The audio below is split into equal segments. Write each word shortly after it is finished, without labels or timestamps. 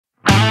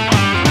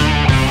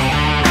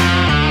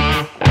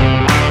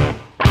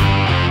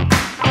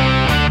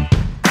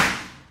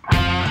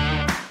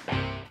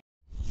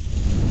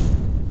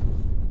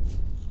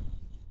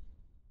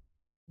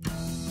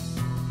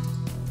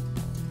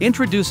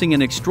Introducing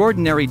an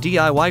extraordinary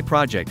DIY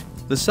project,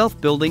 the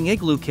Self-Building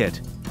Igloo Kit.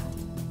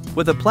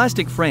 With a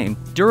plastic frame,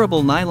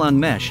 durable nylon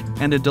mesh,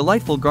 and a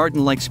delightful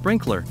garden-like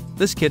sprinkler,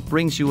 this kit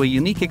brings you a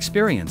unique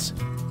experience.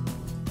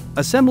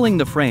 Assembling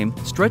the frame,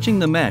 stretching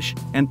the mesh,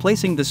 and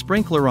placing the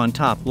sprinkler on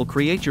top will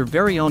create your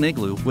very own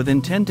igloo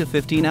within 10 to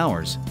 15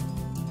 hours.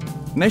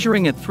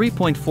 Measuring at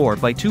 3.4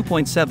 by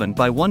 2.7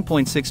 by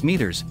 1.6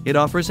 meters, it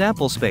offers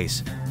ample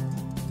space.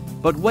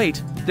 But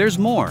wait, there's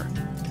more.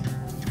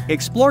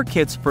 Explore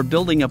kits for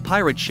building a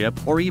pirate ship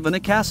or even a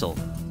castle.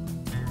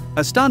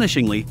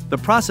 Astonishingly, the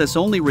process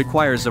only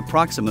requires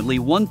approximately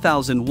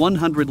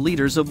 1,100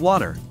 liters of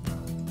water.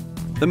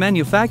 The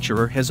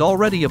manufacturer has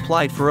already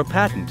applied for a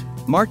patent,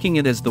 marking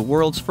it as the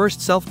world's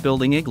first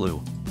self-building igloo.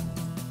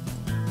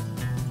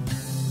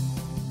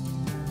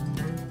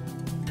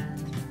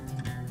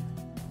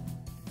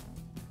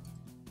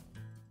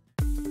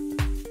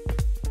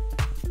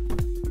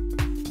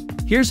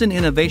 Here's an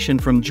innovation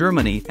from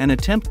Germany, an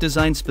attempt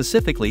designed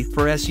specifically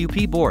for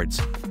SUP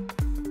boards.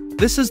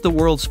 This is the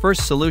world's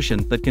first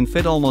solution that can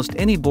fit almost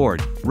any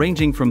board,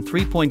 ranging from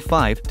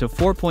 3.5 to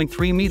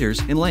 4.3 meters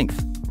in length.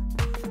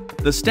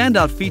 The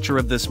standout feature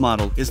of this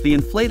model is the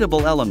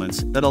inflatable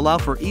elements that allow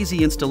for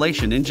easy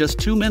installation in just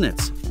 2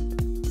 minutes.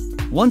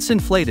 Once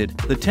inflated,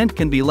 the tent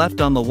can be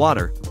left on the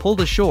water,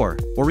 pulled ashore,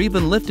 or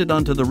even lifted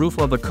onto the roof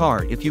of a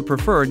car if you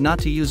prefer not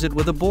to use it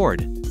with a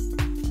board.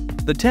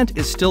 The tent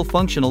is still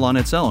functional on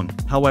its own,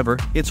 however,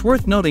 it's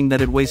worth noting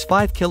that it weighs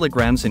 5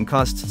 kilograms and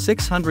costs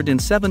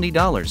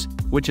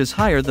 $670, which is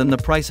higher than the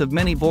price of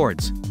many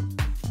boards.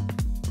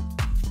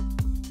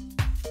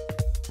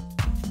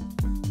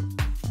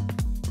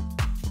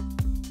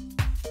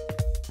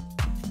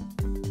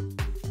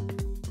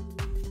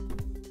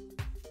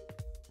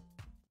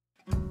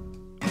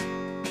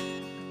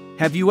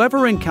 Have you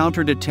ever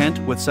encountered a tent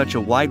with such a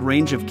wide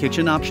range of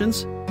kitchen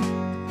options?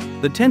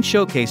 The tent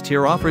showcased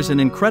here offers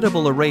an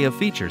incredible array of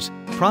features,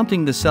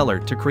 prompting the seller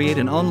to create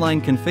an online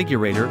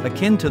configurator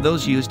akin to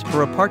those used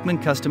for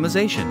apartment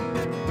customization.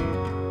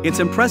 Its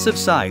impressive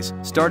size,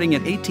 starting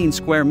at 18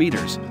 square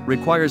meters,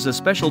 requires a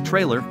special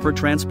trailer for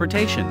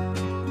transportation.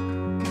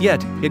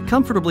 Yet, it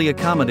comfortably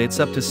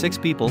accommodates up to 6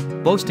 people,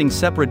 boasting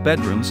separate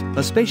bedrooms,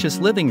 a spacious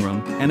living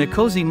room, and a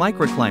cozy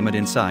microclimate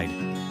inside.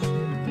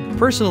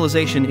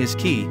 Personalization is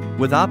key,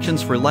 with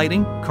options for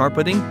lighting,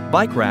 carpeting,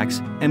 bike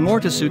racks, and more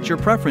to suit your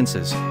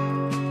preferences.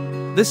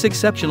 This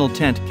exceptional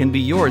tent can be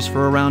yours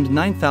for around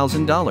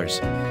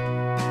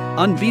 $9,000.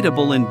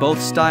 Unbeatable in both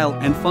style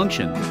and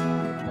function.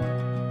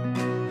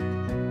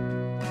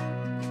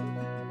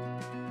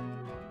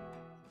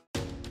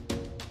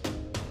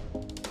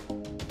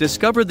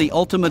 Discover the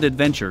ultimate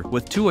adventure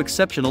with 2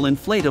 exceptional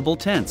inflatable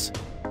tents.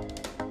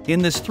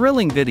 In this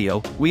thrilling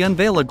video, we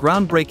unveil a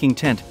groundbreaking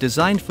tent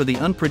designed for the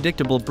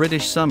unpredictable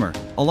British summer,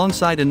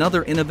 alongside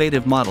another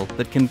innovative model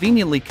that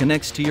conveniently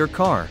connects to your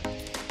car.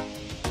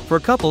 For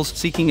couples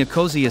seeking a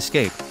cozy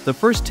escape, the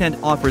first tent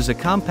offers a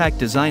compact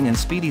design and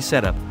speedy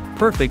setup,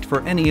 perfect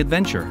for any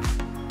adventure.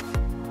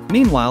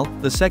 Meanwhile,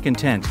 the second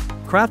tent,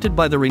 crafted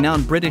by the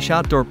renowned British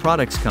outdoor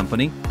products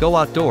company, Go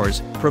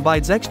Outdoors,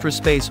 provides extra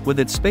space with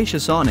its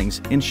spacious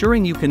awnings,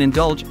 ensuring you can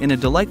indulge in a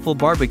delightful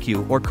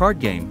barbecue or card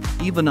game,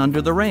 even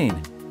under the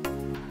rain.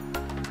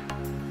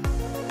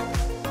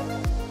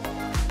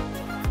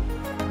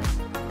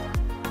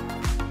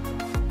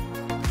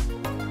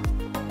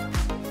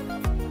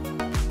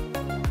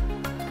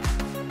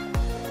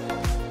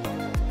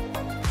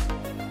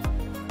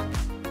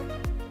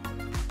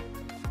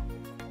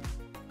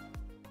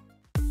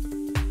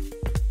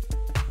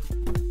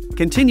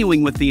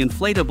 Continuing with the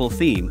inflatable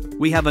theme,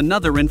 we have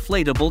another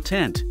inflatable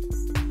tent.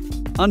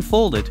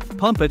 Unfold it,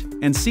 pump it,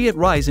 and see it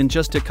rise in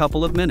just a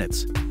couple of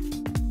minutes.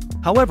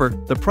 However,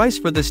 the price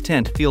for this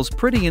tent feels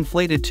pretty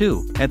inflated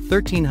too, at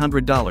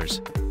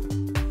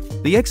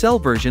 $1,300. The XL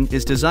version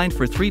is designed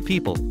for 3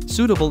 people,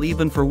 suitable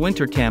even for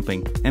winter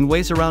camping, and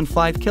weighs around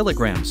 5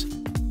 kilograms.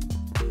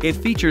 It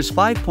features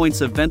 5 points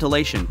of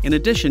ventilation in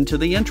addition to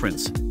the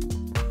entrance.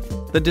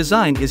 The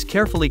design is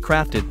carefully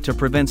crafted to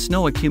prevent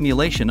snow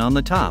accumulation on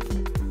the top.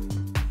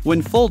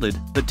 When folded,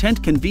 the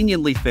tent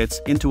conveniently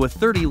fits into a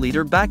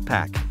 30-liter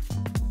backpack.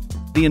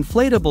 The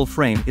inflatable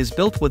frame is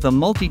built with a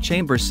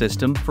multi-chamber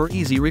system for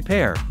easy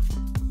repair.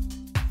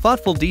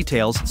 Thoughtful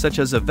details such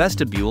as a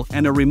vestibule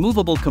and a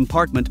removable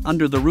compartment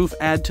under the roof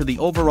add to the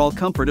overall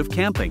comfort of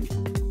camping.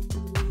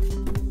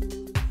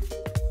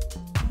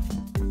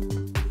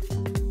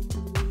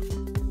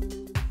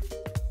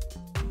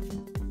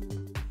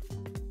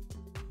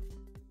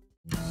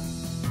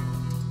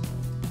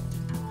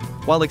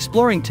 While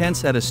exploring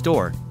tents at a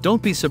store,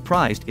 don't be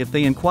surprised if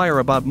they inquire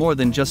about more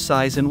than just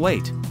size and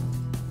weight.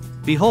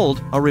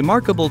 Behold, a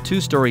remarkable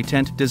 2-story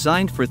tent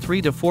designed for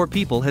 3 to 4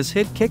 people has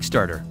hit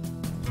Kickstarter.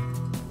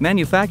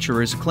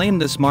 Manufacturers claim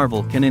this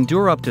marvel can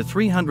endure up to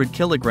 300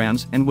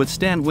 kilograms and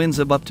withstand winds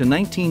of up to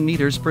 19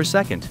 meters per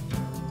second.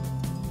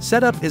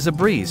 Setup is a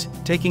breeze,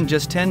 taking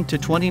just 10 to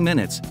 20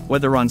 minutes,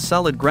 whether on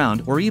solid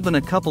ground or even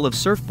a couple of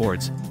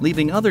surfboards,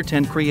 leaving other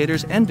tent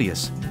creators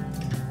envious.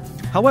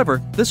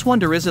 However, this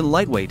wonder isn't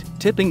lightweight,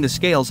 tipping the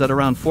scales at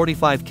around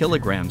 45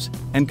 kilograms,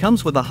 and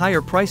comes with a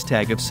higher price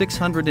tag of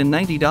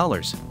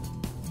 $690.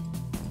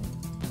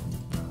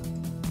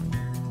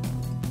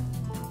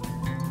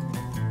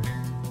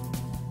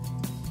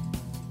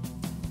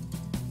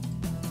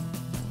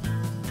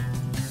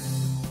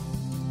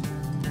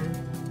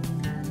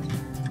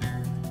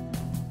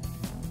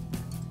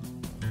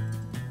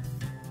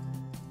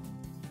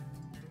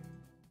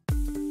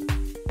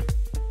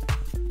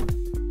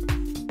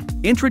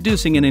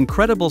 Introducing an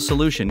incredible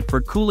solution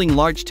for cooling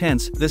large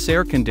tents, this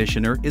air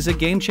conditioner is a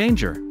game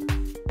changer.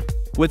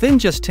 Within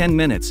just 10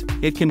 minutes,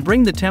 it can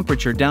bring the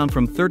temperature down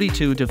from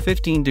 32 to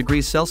 15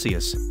 degrees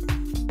Celsius.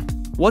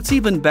 What's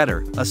even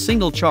better, a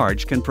single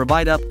charge can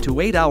provide up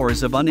to 8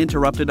 hours of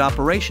uninterrupted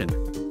operation.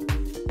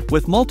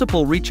 With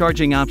multiple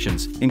recharging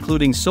options,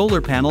 including solar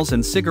panels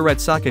and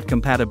cigarette socket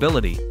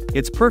compatibility,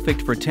 it's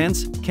perfect for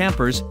tents,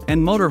 campers, and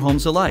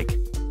motorhomes alike.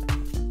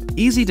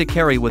 Easy to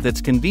carry with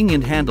its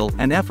convenient handle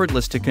and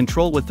effortless to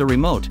control with the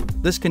remote,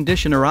 this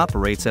conditioner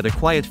operates at a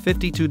quiet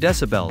 52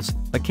 decibels,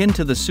 akin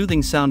to the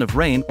soothing sound of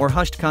rain or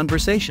hushed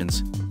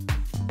conversations.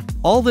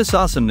 All this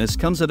awesomeness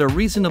comes at a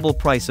reasonable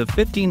price of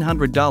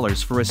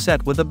 $1,500 for a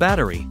set with a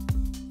battery.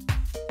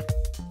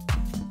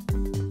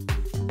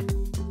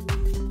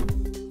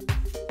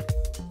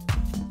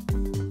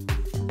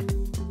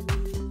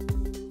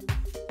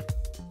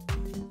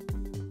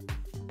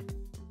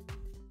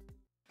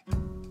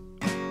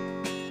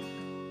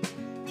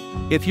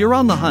 If you're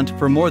on the hunt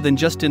for more than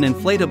just an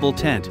inflatable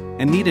tent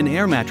and need an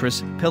air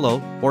mattress,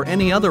 pillow, or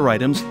any other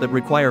items that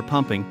require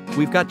pumping,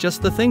 we've got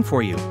just the thing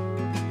for you.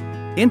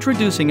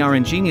 Introducing our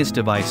ingenious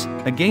device,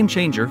 a game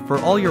changer for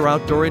all your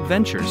outdoor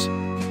adventures.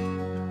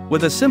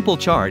 With a simple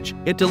charge,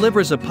 it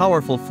delivers a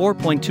powerful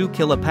 4.2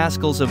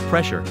 kilopascals of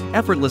pressure,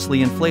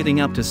 effortlessly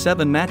inflating up to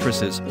 7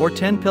 mattresses or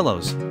 10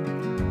 pillows.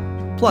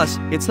 Plus,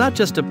 it's not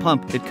just a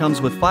pump, it comes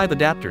with 5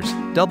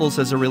 adapters, doubles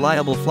as a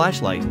reliable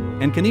flashlight,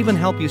 and can even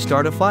help you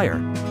start a fire.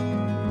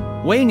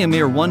 Weighing a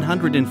mere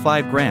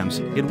 105 grams,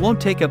 it won't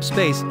take up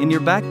space in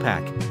your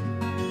backpack.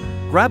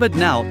 Grab it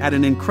now at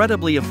an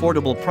incredibly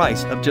affordable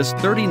price of just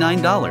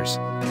 $39.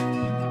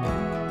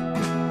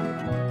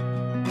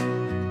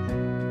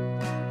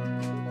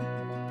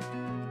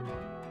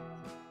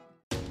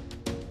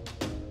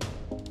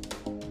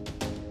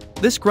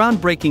 This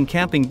groundbreaking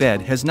camping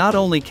bed has not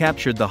only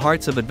captured the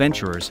hearts of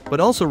adventurers but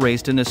also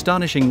raised an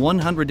astonishing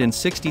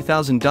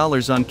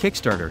 $160,000 on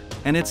Kickstarter,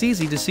 and it's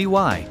easy to see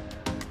why.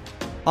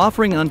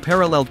 Offering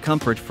unparalleled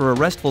comfort for a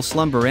restful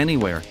slumber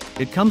anywhere,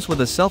 it comes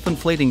with a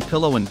self-inflating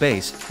pillow and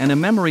base and a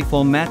memory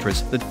foam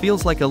mattress that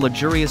feels like a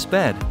luxurious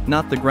bed,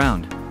 not the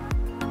ground.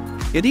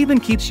 It even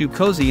keeps you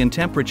cozy in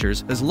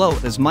temperatures as low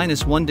as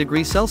 -1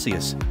 degree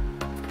Celsius.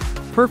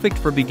 Perfect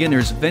for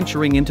beginners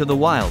venturing into the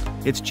wild,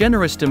 its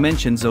generous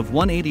dimensions of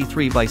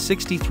 183 by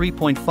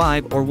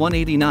 63.5 or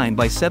 189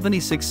 by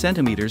 76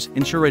 centimeters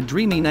ensure a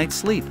dreamy night's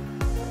sleep.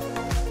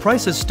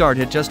 Prices start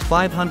at just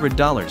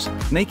 $500,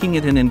 making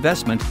it an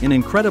investment in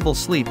incredible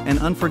sleep and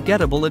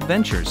unforgettable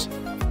adventures.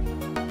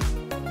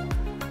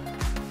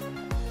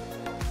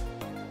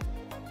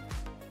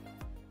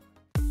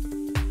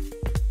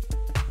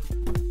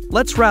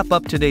 Let's wrap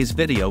up today's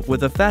video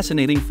with a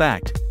fascinating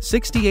fact: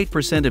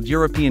 68% of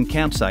European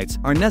campsites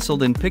are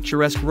nestled in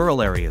picturesque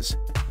rural areas.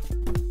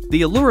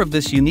 The allure of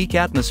this unique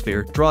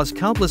atmosphere draws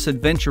countless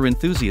adventure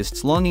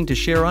enthusiasts longing to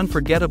share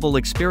unforgettable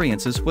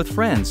experiences with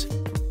friends.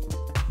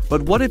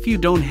 But what if you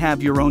don't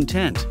have your own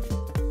tent?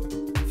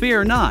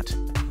 Fear not!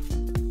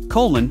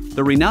 Coleman,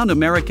 the renowned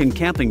American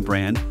camping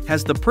brand,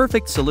 has the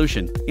perfect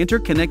solution: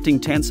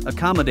 interconnecting tents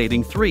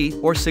accommodating 3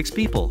 or 6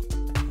 people.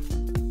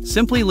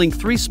 Simply link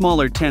 3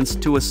 smaller tents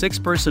to a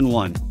 6-person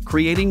one,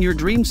 creating your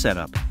dream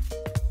setup.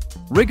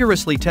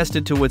 Rigorously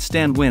tested to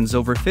withstand winds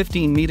over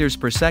 15 meters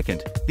per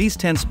second, these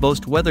tents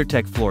boast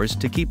WeatherTech floors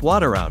to keep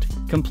water out,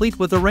 complete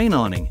with a rain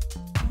awning.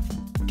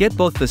 Get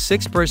both the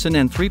 6-person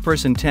and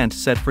 3-person tent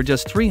set for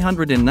just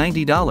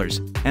 $390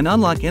 and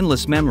unlock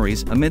endless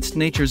memories amidst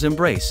nature's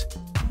embrace.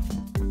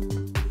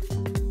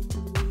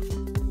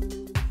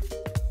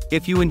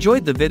 If you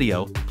enjoyed the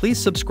video, please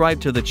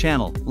subscribe to the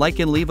channel, like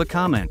and leave a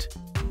comment.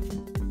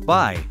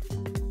 Bye.